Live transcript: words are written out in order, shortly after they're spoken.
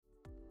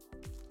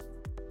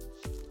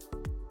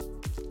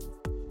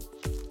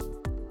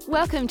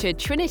Welcome to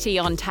Trinity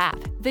on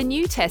Tap, the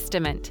New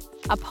Testament,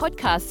 a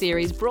podcast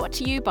series brought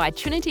to you by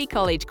Trinity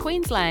College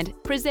Queensland,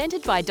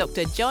 presented by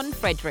Dr. John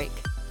Frederick.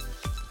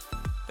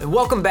 And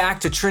welcome back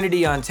to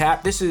Trinity on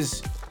Tap. This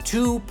is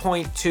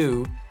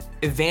 2.2,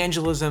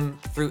 Evangelism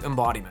through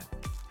Embodiment.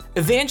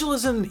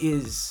 Evangelism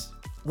is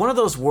one of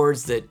those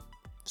words that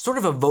sort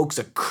of evokes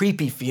a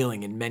creepy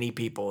feeling in many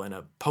people in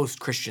a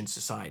post-Christian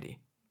society.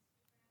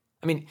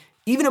 I mean,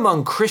 even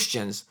among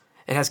Christians,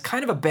 it has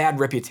kind of a bad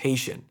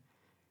reputation.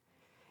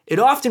 It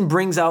often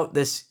brings out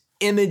this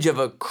image of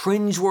a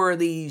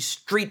cringeworthy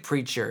street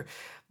preacher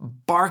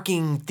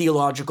barking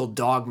theological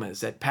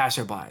dogmas at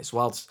passerbys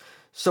whilst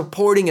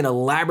supporting an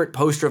elaborate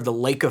poster of the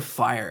lake of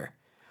fire,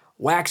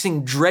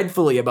 waxing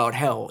dreadfully about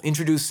hell,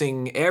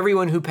 introducing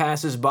everyone who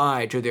passes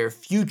by to their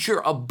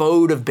future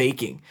abode of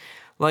baking,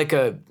 like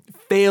a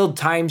failed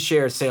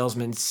timeshare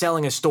salesman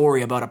selling a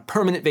story about a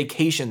permanent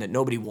vacation that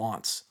nobody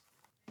wants.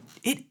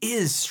 It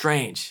is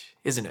strange,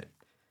 isn't it?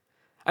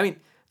 I mean,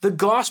 the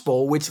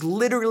gospel, which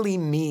literally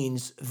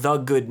means the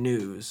good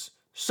news,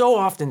 so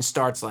often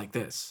starts like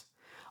this.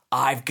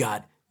 I've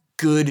got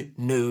good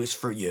news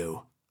for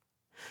you.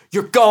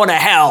 You're going to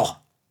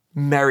hell.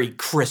 Merry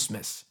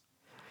Christmas.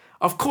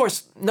 Of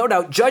course, no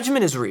doubt,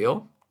 judgment is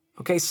real.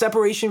 Okay,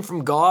 separation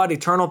from God,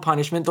 eternal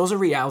punishment, those are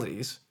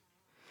realities.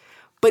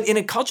 But in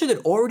a culture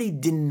that already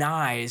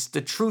denies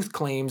the truth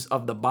claims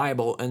of the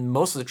Bible and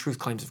most of the truth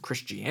claims of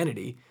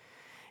Christianity,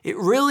 it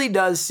really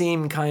does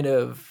seem kind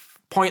of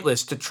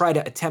pointless to try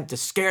to attempt to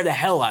scare the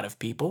hell out of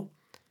people,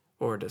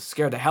 or to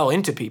scare the hell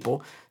into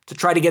people, to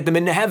try to get them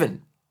into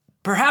heaven.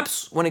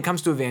 Perhaps when it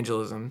comes to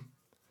evangelism,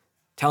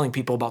 telling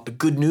people about the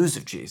good news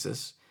of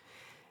Jesus,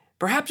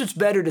 perhaps it's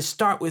better to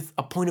start with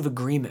a point of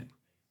agreement,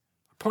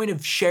 a point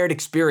of shared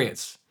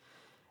experience,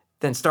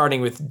 than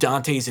starting with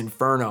Dante's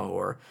Inferno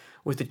or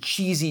with a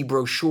cheesy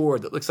brochure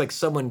that looks like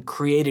someone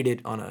created it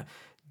on a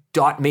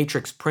dot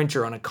matrix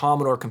printer on a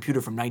Commodore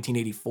computer from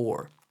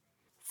 1984.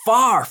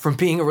 Far from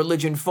being a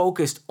religion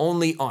focused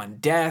only on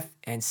death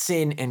and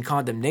sin and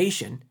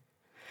condemnation,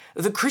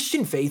 the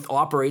Christian faith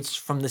operates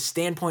from the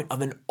standpoint of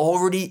an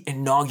already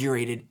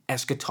inaugurated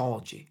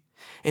eschatology,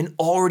 an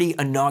already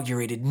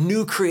inaugurated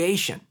new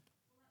creation.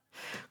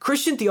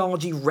 Christian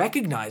theology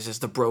recognizes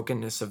the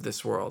brokenness of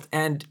this world,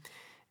 and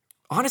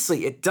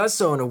honestly, it does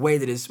so in a way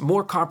that is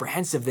more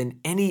comprehensive than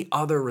any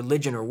other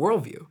religion or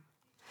worldview.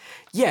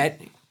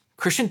 Yet,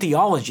 Christian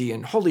theology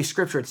and Holy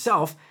Scripture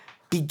itself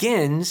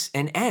begins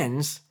and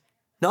ends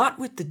not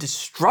with the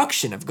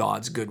destruction of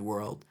God's good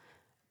world,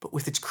 but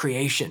with its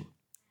creation,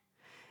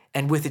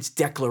 and with its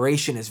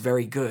declaration as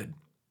very good,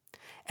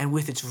 and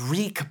with its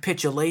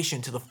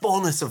recapitulation to the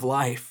fullness of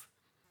life.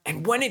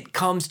 And when it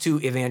comes to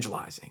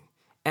evangelizing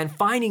and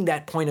finding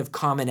that point of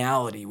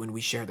commonality when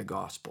we share the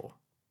gospel,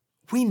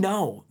 we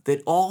know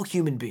that all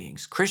human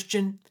beings,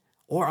 Christian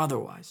or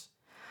otherwise,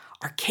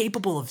 are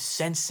capable of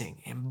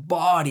sensing,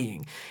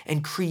 embodying,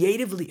 and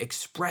creatively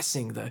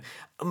expressing the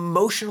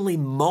emotionally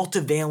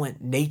multivalent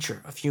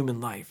nature of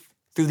human life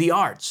through the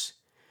arts,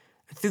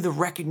 through the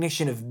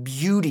recognition of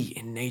beauty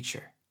in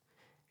nature.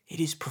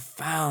 It is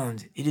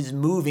profound. It is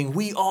moving.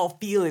 We all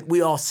feel it. We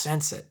all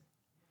sense it.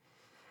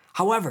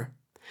 However,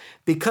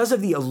 because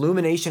of the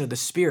illumination of the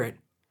Spirit,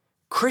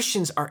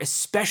 Christians are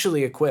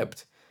especially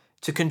equipped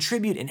to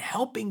contribute in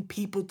helping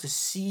people to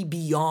see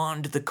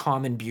beyond the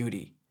common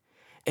beauty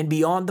and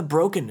beyond the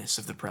brokenness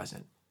of the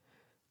present,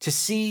 to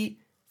see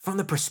from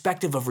the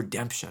perspective of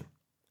redemption,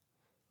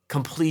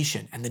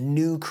 completion, and the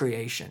new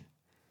creation.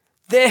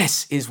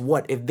 This is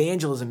what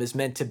evangelism is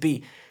meant to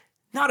be,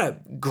 not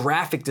a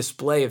graphic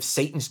display of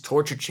Satan's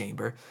torture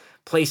chamber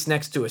placed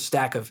next to a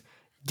stack of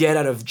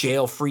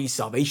get-out-of-jail-free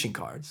salvation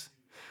cards,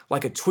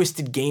 like a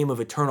twisted game of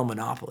eternal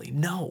Monopoly.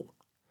 No.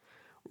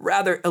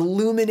 Rather,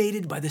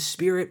 illuminated by the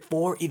Spirit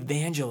for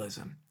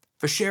evangelism,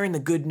 for sharing the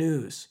good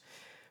news.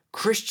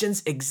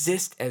 Christians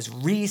exist as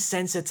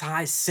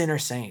resensitized sinner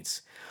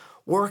saints,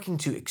 working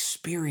to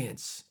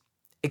experience,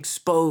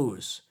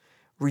 expose,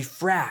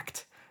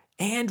 refract,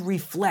 and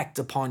reflect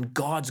upon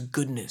God's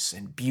goodness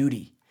and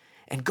beauty,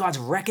 and God's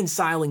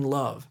reconciling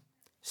love,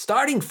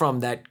 starting from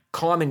that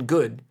common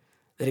good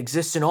that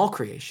exists in all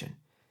creation,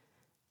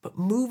 but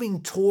moving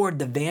toward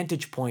the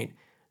vantage point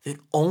that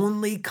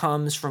only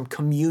comes from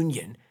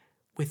communion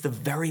with the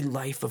very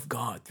life of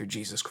God through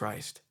Jesus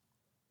Christ.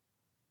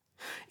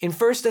 In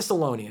 1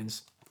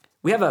 Thessalonians,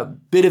 we have a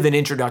bit of an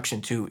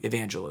introduction to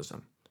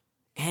evangelism,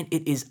 and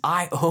it is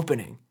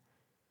eye-opening.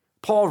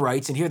 Paul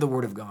writes, and hear the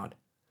word of God,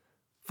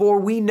 "For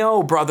we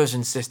know, brothers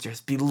and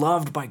sisters,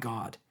 beloved by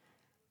God,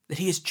 that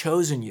he has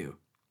chosen you,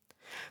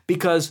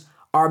 because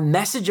our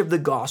message of the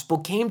gospel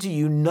came to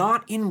you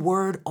not in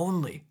word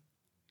only,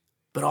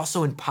 but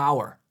also in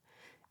power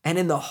and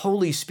in the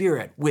Holy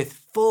Spirit with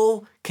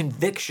full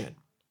conviction,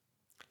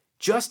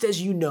 just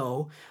as you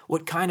know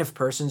what kind of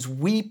persons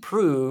we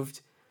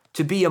proved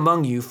to be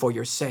among you for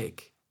your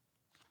sake.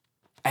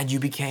 And you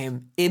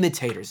became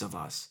imitators of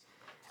us,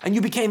 and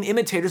you became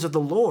imitators of the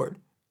Lord.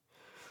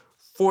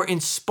 For in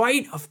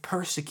spite of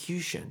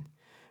persecution,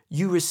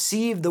 you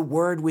received the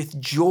word with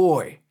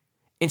joy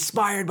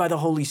inspired by the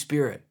Holy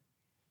Spirit,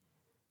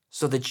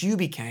 so that you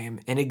became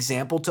an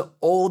example to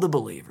all the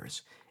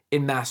believers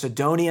in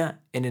Macedonia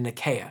and in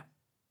Achaia.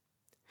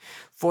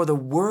 For the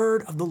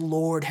word of the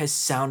Lord has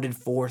sounded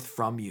forth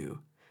from you,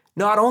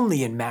 not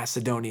only in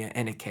Macedonia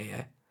and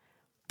Achaia,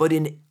 but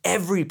in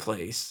every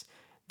place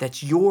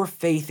that your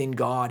faith in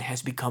God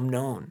has become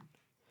known,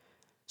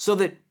 so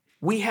that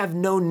we have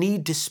no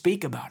need to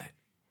speak about it.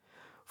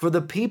 For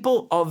the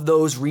people of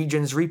those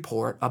regions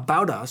report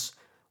about us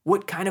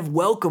what kind of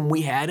welcome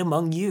we had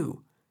among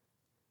you,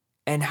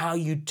 and how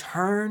you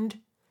turned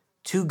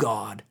to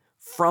God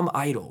from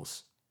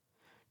idols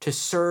to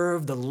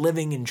serve the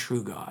living and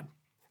true God.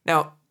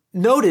 Now,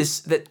 notice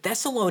that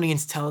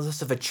Thessalonians tells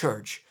us of a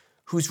church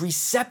whose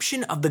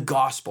reception of the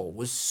gospel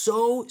was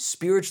so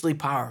spiritually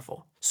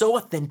powerful, so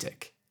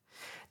authentic,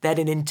 that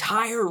an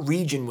entire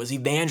region was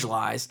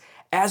evangelized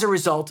as a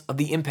result of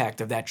the impact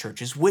of that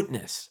church's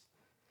witness.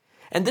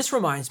 And this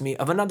reminds me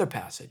of another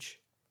passage,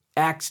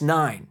 Acts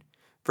 9,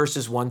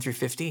 verses 1 through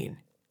 15.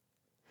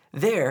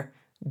 There,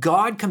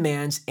 God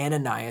commands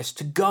Ananias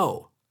to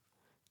go,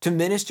 to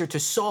minister to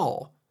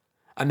Saul,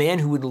 a man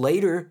who would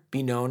later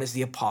be known as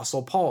the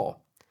Apostle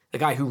Paul, the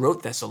guy who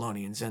wrote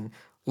Thessalonians and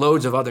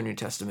loads of other New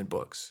Testament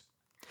books.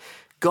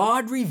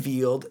 God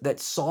revealed that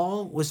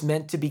Saul was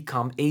meant to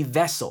become a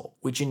vessel,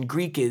 which in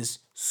Greek is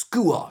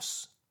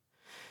skouos,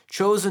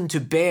 chosen to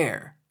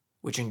bear,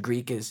 which in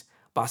Greek is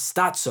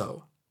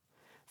bastazo,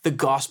 the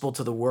gospel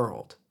to the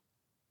world.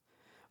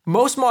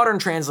 Most modern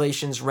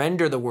translations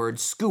render the word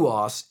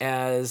skouos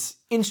as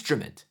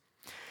instrument,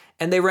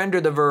 and they render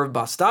the verb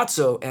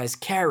bastazo as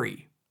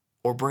carry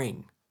or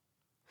bring.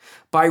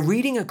 By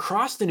reading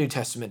across the New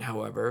Testament,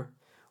 however,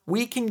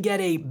 we can get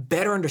a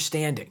better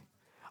understanding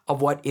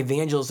of what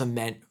evangelism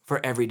meant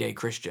for everyday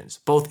Christians,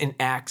 both in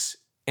Acts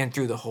and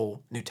through the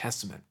whole New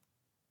Testament.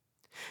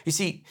 You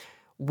see,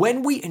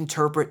 when we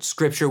interpret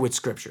Scripture with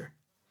Scripture,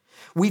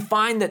 we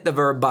find that the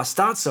verb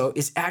bastazo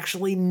is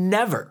actually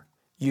never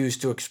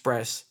used to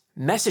express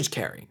message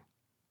carrying.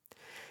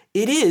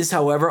 It is,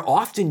 however,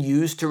 often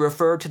used to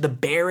refer to the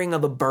bearing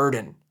of a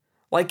burden,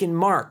 like in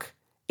Mark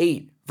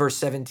 8, verse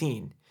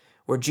 17,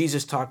 where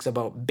Jesus talks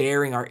about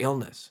bearing our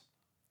illness,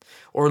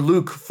 or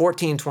Luke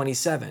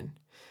 14:27,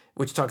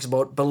 which talks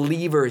about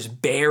believers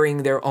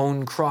bearing their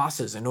own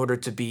crosses in order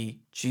to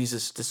be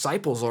Jesus'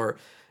 disciples, or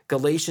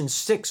Galatians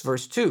 6,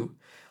 verse 2,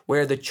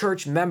 where the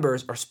church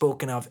members are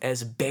spoken of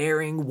as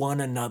bearing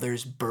one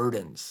another's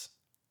burdens.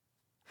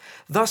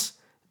 Thus,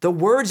 the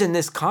words in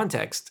this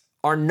context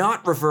are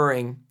not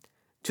referring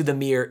to the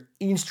mere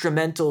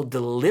instrumental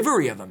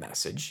delivery of a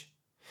message,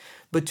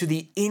 but to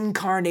the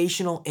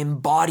incarnational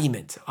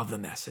embodiment of the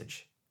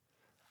message.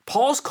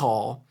 Paul's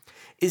call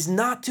is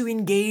not to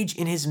engage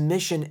in his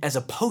mission as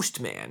a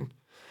postman,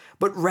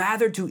 but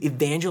rather to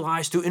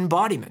evangelize through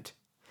embodiment,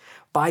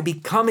 by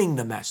becoming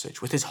the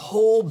message with his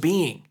whole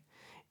being,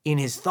 in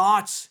his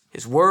thoughts,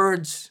 his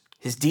words,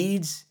 his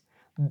deeds,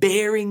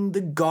 bearing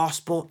the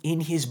gospel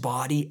in his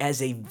body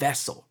as a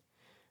vessel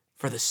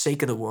for the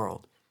sake of the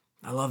world.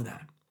 I love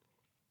that.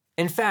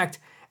 In fact,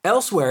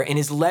 elsewhere in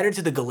his letter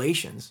to the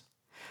Galatians,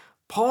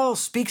 Paul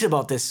speaks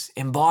about this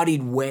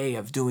embodied way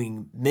of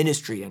doing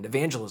ministry and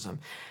evangelism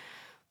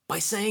by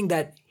saying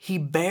that he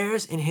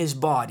bears in his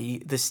body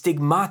the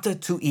stigmata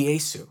tu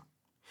Iesu,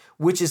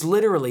 which is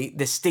literally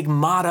the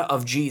stigmata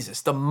of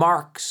Jesus, the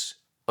marks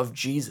of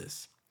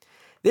Jesus.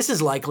 This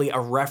is likely a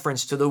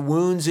reference to the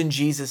wounds in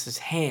Jesus'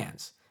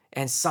 hands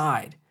and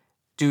side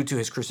due to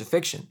his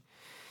crucifixion.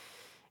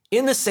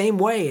 In the same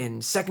way,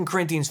 in 2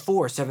 Corinthians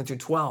 4, 7 through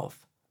 12,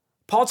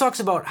 Paul talks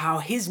about how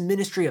his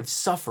ministry of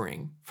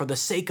suffering for the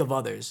sake of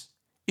others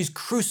is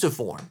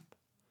cruciform,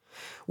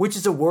 which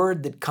is a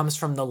word that comes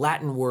from the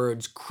Latin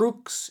words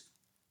crux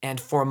and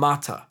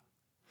formata.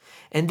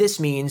 And this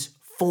means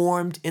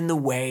formed in the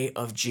way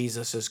of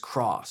Jesus'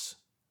 cross,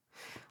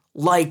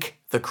 like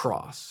the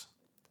cross.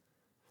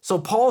 So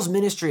Paul's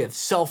ministry of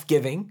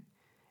self-giving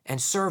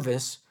and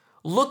service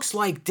looks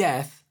like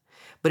death,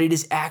 but it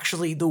is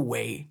actually the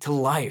way to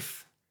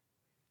life.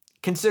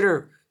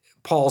 Consider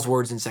Paul's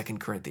words in 2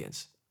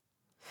 Corinthians.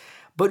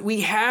 But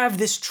we have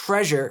this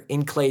treasure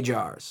in clay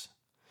jars,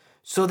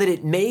 so that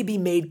it may be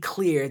made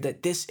clear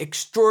that this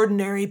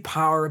extraordinary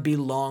power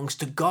belongs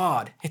to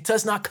God. It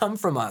does not come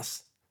from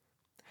us.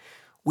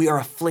 We are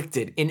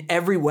afflicted in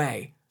every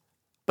way,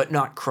 but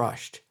not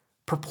crushed,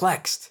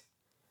 perplexed,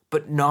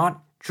 but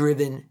not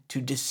driven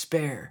to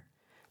despair,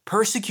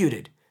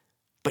 persecuted,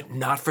 but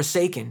not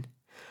forsaken,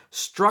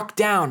 struck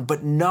down,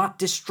 but not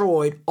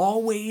destroyed,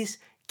 always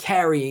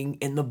carrying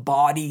in the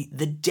body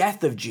the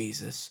death of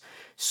Jesus,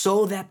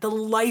 so that the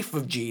life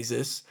of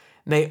Jesus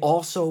may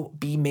also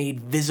be made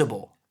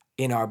visible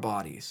in our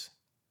bodies.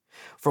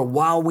 For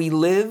while we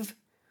live,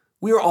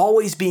 we are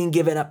always being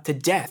given up to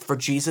death for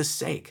Jesus'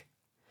 sake,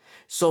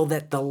 so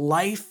that the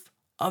life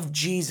of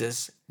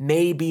Jesus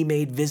may be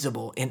made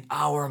visible in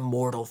our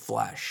mortal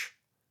flesh.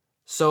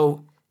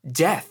 So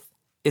death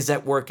is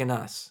at work in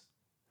us,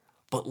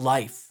 but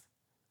life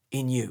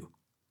in you.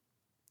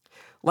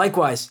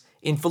 Likewise,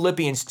 in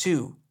Philippians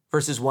 2,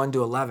 verses 1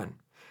 to 11,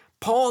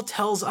 Paul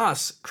tells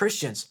us,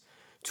 Christians,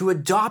 to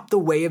adopt the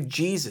way of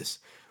Jesus,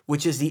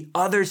 which is the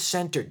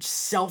other-centered,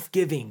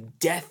 self-giving,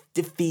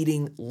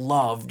 death-defeating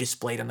love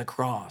displayed on the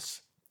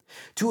cross.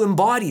 To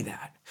embody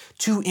that,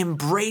 to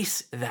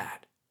embrace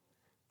that,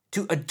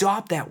 to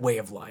adopt that way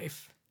of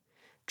life,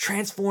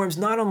 transforms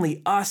not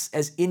only us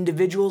as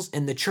individuals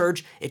in the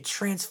church, it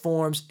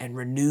transforms and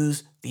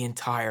renews the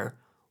entire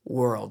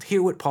world.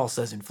 Hear what Paul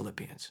says in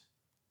Philippians.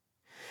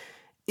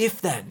 If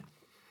then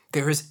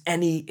there is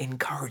any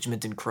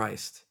encouragement in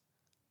Christ,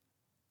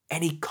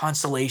 any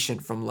consolation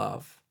from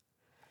love,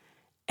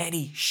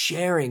 any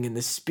sharing in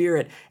the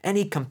Spirit,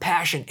 any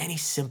compassion, any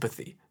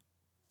sympathy,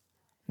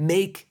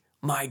 make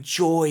my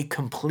joy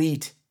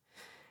complete.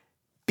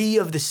 Be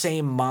of the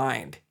same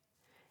mind.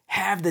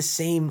 Have the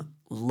same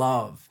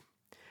love.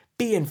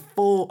 Be in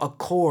full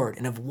accord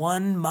and of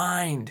one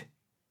mind.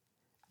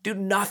 Do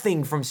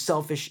nothing from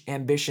selfish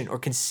ambition or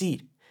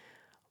conceit,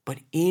 but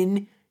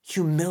in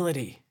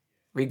humility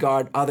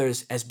regard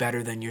others as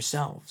better than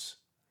yourselves.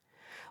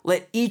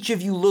 Let each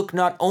of you look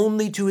not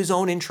only to his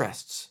own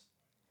interests,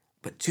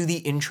 but to the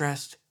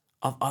interest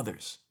of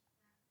others.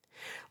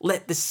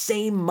 Let the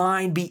same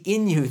mind be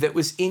in you that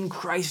was in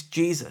Christ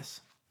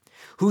Jesus,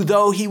 who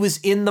though he was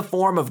in the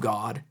form of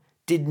God,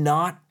 did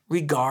not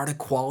regard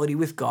equality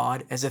with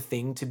God as a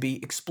thing to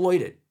be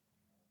exploited.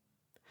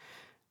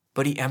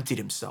 But he emptied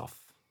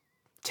himself,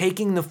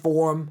 taking the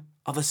form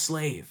of a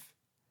slave.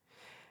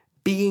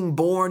 Being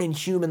born in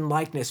human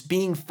likeness,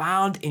 being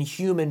found in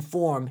human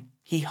form,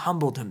 he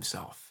humbled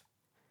himself.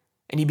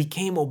 And he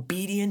became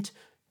obedient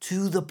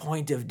to the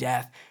point of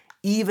death,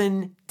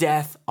 even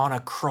death on a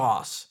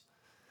cross.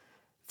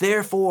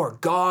 Therefore,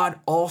 God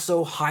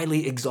also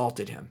highly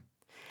exalted him,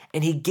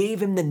 and he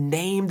gave him the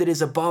name that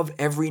is above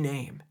every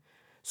name,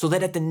 so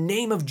that at the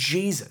name of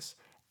Jesus,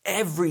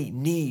 every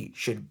knee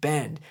should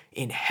bend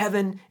in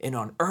heaven and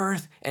on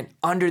earth and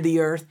under the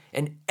earth,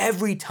 and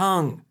every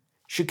tongue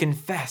should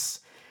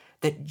confess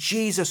that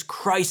Jesus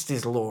Christ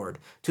is Lord,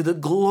 to the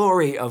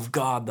glory of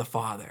God the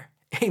Father.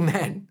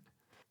 Amen.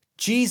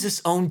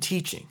 Jesus' own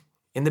teaching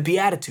in the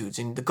Beatitudes,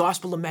 in the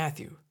Gospel of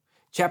Matthew,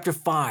 chapter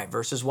 5,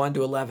 verses 1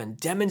 to 11,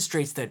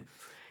 demonstrates that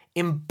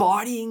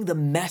embodying the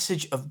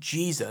message of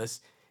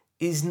Jesus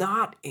is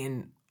not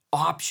an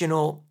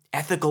optional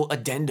ethical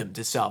addendum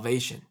to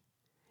salvation.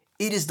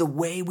 It is the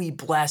way we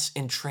bless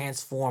and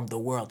transform the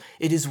world.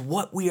 It is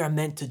what we are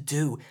meant to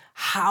do,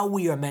 how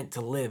we are meant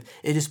to live.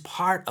 It is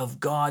part of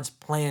God's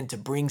plan to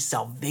bring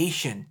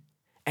salvation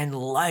and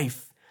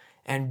life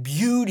and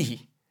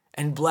beauty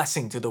and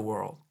blessing to the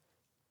world.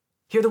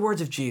 Hear the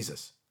words of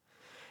Jesus.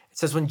 It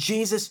says, when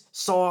Jesus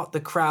saw the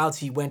crowds,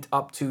 he went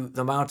up to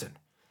the mountain.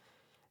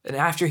 And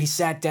after he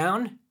sat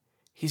down,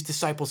 his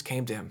disciples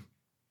came to him.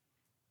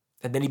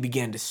 And then he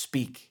began to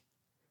speak.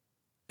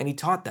 And he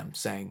taught them,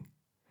 saying,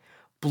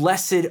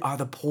 blessed are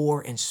the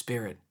poor in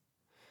spirit,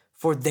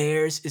 for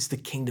theirs is the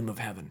kingdom of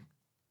heaven.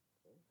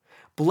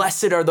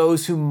 Blessed are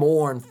those who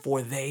mourn,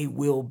 for they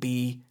will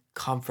be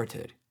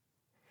comforted.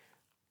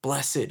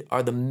 Blessed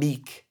are the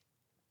meek,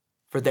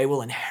 for they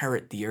will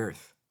inherit the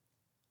earth.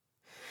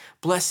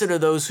 Blessed are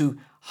those who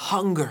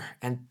hunger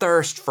and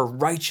thirst for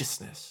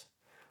righteousness,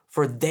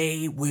 for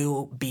they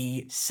will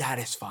be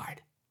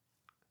satisfied.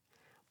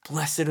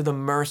 Blessed are the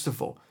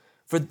merciful,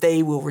 for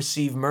they will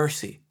receive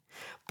mercy.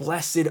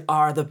 Blessed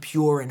are the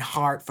pure in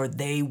heart, for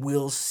they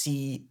will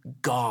see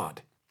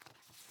God.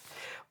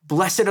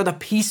 Blessed are the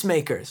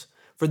peacemakers,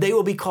 for they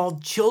will be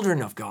called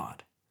children of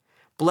God.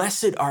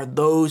 Blessed are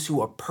those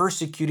who are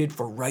persecuted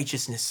for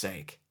righteousness'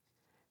 sake,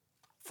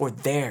 for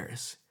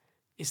theirs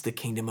is the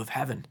kingdom of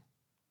heaven.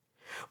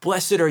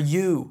 Blessed are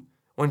you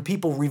when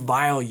people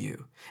revile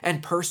you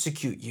and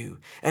persecute you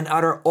and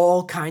utter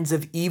all kinds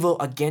of evil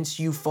against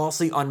you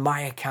falsely on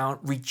my account.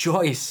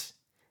 Rejoice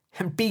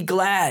and be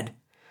glad,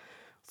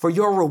 for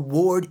your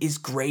reward is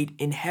great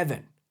in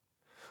heaven.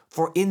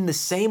 For in the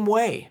same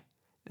way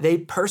they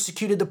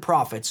persecuted the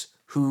prophets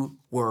who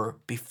were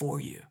before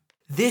you.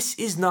 This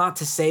is not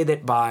to say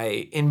that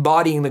by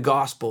embodying the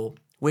gospel,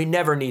 we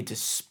never need to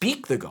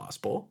speak the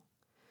gospel.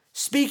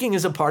 Speaking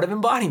is a part of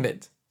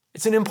embodiment.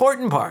 It's an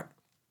important part.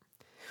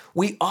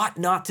 We ought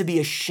not to be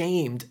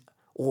ashamed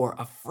or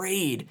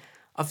afraid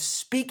of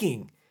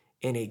speaking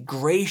in a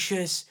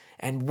gracious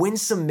and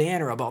winsome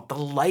manner about the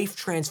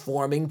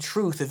life-transforming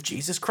truth of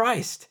Jesus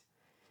Christ.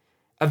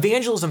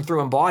 Evangelism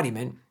through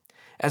embodiment,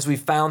 as we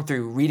found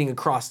through reading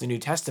across the New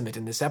Testament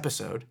in this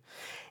episode,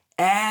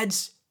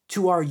 adds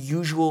to our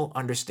usual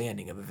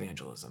understanding of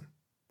evangelism.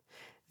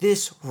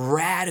 This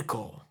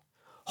radical,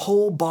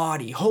 whole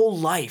body, whole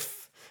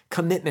life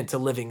commitment to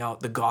living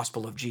out the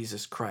gospel of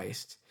Jesus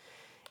Christ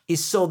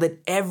is so that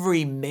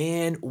every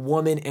man,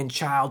 woman, and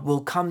child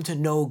will come to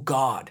know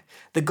God,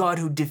 the God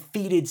who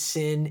defeated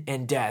sin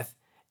and death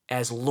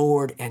as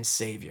Lord and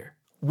Savior.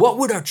 What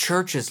would our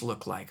churches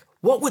look like?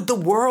 What would the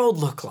world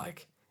look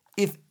like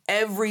if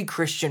every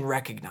Christian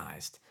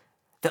recognized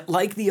that,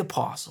 like the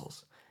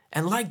apostles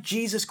and like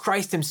Jesus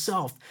Christ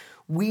himself,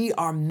 we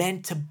are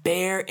meant to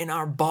bear in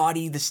our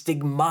body the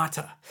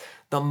stigmata,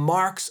 the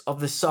marks of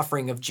the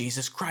suffering of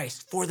Jesus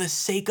Christ for the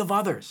sake of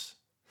others.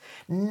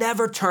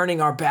 Never turning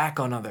our back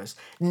on others,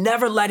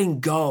 never letting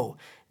go,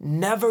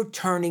 never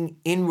turning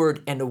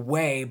inward and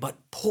away, but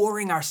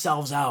pouring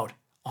ourselves out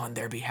on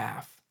their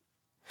behalf.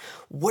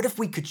 What if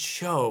we could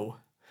show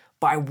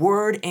by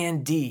word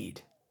and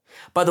deed,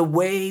 by the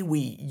way we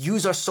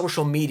use our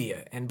social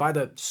media and by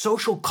the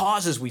social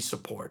causes we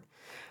support,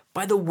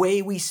 by the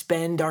way we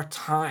spend our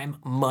time,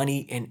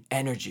 money, and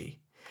energy,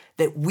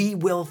 that we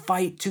will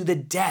fight to the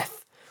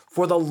death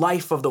for the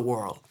life of the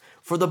world,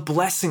 for the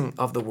blessing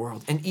of the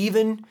world, and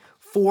even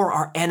for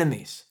our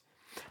enemies,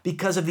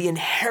 because of the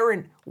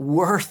inherent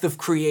worth of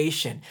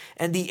creation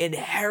and the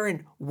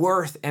inherent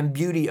worth and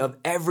beauty of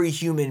every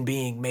human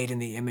being made in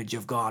the image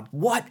of God.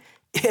 What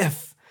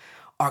if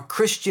our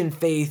Christian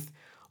faith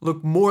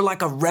looked more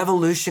like a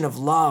revolution of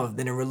love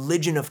than a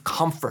religion of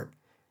comfort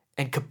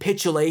and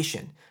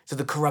capitulation to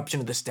the corruption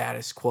of the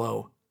status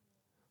quo?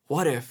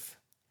 What if,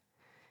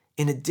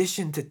 in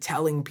addition to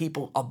telling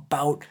people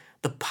about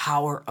the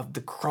power of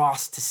the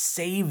cross to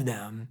save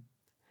them,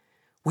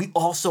 we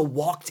also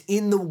walked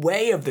in the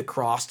way of the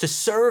cross to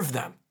serve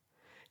them,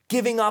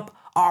 giving up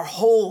our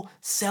whole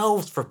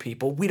selves for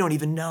people we don't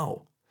even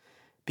know,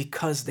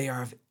 because they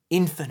are of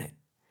infinite,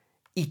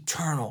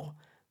 eternal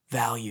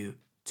value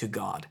to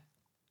God.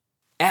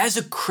 As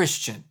a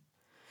Christian,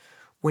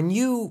 when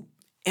you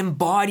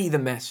embody the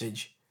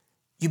message,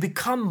 you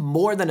become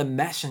more than a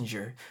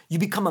messenger. You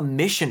become a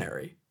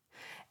missionary,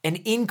 an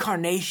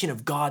incarnation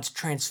of God's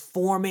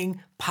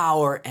transforming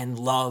power and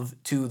love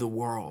to the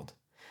world.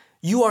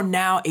 You are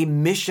now a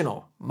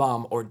missional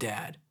mom or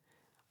dad,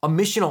 a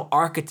missional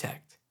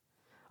architect,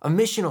 a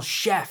missional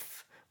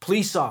chef,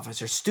 police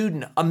officer,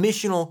 student, a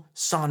missional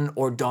son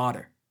or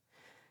daughter.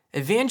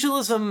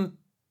 Evangelism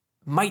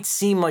might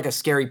seem like a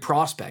scary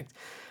prospect,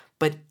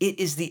 but it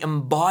is the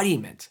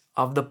embodiment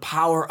of the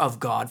power of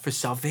God for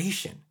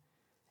salvation.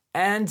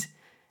 And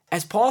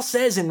as Paul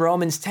says in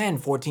Romans 10,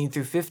 14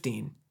 through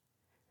 15,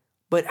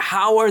 but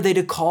how are they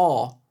to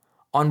call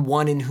on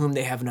one in whom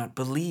they have not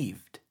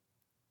believed?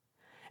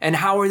 And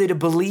how are they to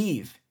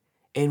believe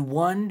in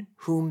one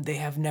whom they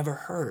have never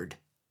heard?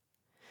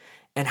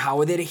 And how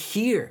are they to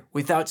hear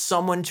without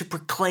someone to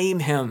proclaim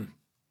him?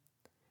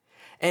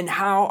 And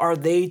how are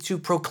they to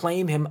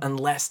proclaim him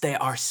unless they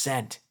are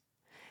sent?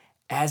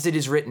 As it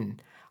is written,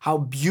 how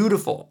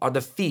beautiful are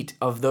the feet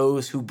of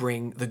those who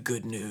bring the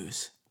good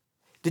news.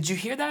 Did you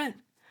hear that?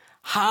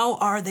 How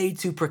are they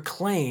to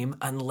proclaim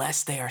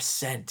unless they are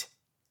sent?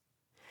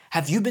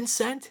 Have you been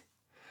sent?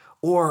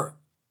 Or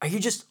are you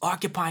just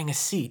occupying a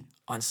seat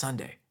on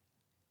Sunday?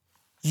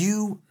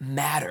 You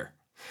matter.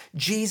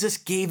 Jesus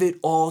gave it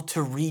all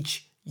to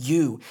reach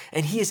you,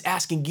 and he is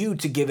asking you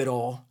to give it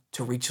all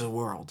to reach the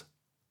world.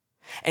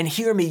 And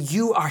hear me,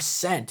 you are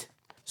sent.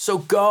 So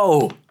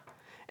go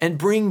and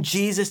bring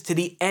Jesus to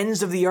the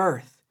ends of the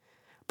earth.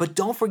 But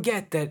don't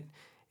forget that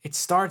it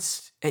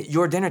starts at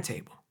your dinner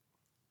table,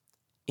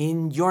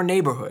 in your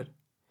neighborhood,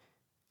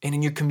 and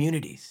in your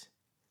communities.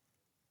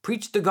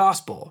 Preach the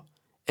gospel,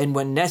 and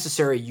when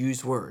necessary,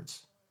 use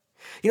words.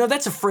 You know,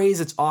 that's a phrase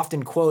that's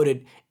often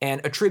quoted and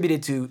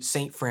attributed to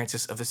St.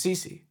 Francis of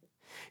Assisi.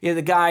 You know,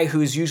 the guy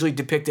who's usually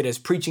depicted as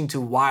preaching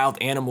to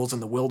wild animals in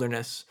the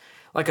wilderness,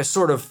 like a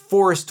sort of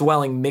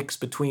forest-dwelling mix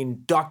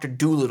between Dr.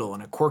 Dolittle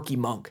and a quirky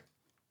monk.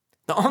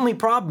 The only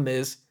problem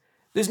is,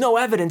 there's no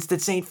evidence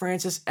that St.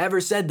 Francis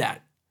ever said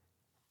that.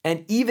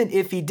 And even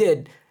if he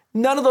did,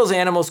 none of those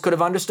animals could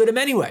have understood him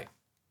anyway.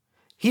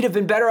 He'd have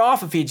been better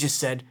off if he just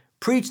said,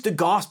 preach the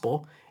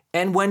gospel,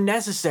 and when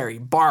necessary,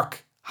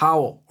 bark,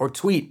 howl, or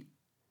tweet.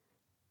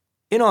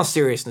 In all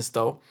seriousness,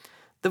 though,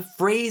 the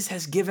phrase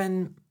has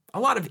given a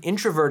lot of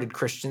introverted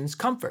Christians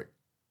comfort.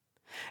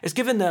 It's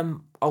given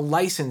them a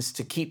license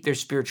to keep their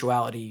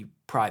spirituality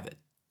private.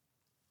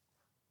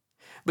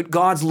 But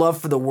God's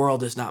love for the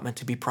world is not meant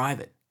to be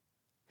private.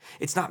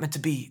 It's not meant to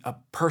be a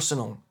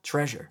personal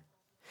treasure.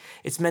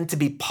 It's meant to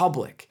be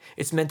public.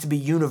 It's meant to be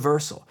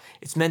universal.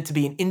 It's meant to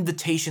be an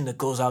invitation that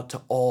goes out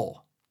to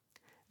all.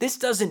 This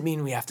doesn't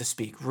mean we have to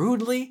speak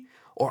rudely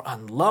or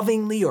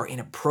unlovingly or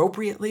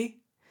inappropriately,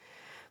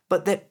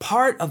 but that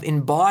part of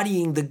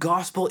embodying the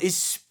gospel is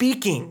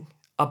speaking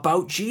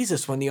about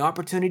Jesus when the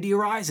opportunity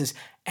arises,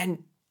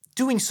 and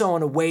doing so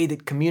in a way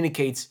that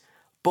communicates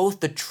both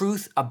the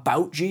truth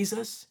about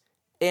Jesus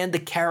and the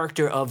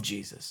character of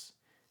Jesus.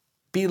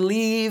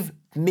 Believe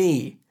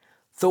me,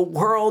 the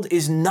world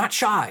is not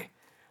shy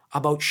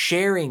about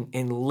sharing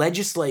and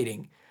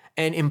legislating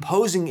and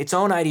imposing its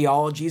own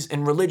ideologies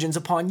and religions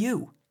upon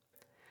you.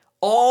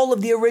 All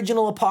of the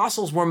original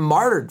apostles were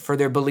martyred for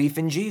their belief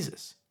in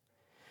Jesus.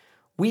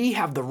 We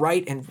have the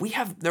right and we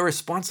have the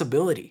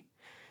responsibility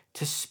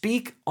to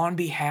speak on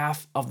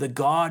behalf of the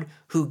God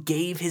who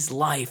gave his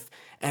life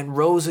and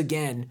rose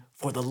again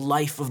for the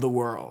life of the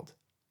world.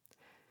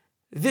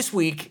 This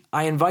week,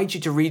 I invite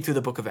you to read through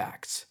the book of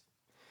Acts.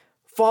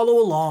 Follow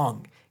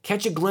along,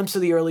 catch a glimpse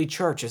of the early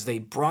church as they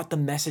brought the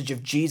message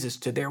of Jesus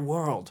to their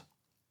world,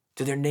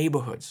 to their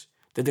neighborhoods,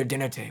 to their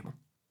dinner table.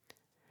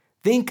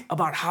 Think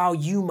about how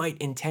you might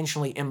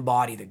intentionally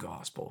embody the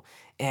gospel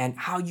and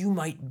how you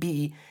might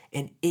be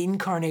an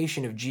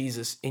incarnation of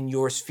Jesus in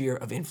your sphere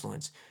of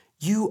influence.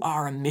 You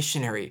are a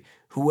missionary,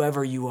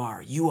 whoever you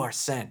are. You are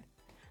sent.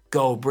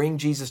 Go bring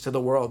Jesus to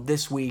the world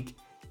this week,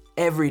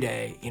 every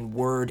day, in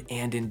word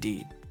and in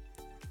deed.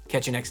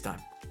 Catch you next time.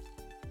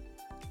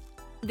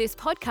 This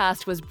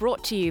podcast was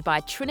brought to you by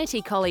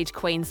Trinity College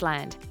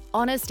Queensland.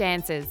 Honest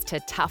answers to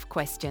tough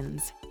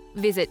questions.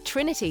 Visit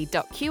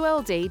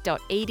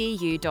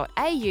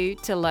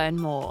trinity.qld.edu.au to learn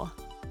more.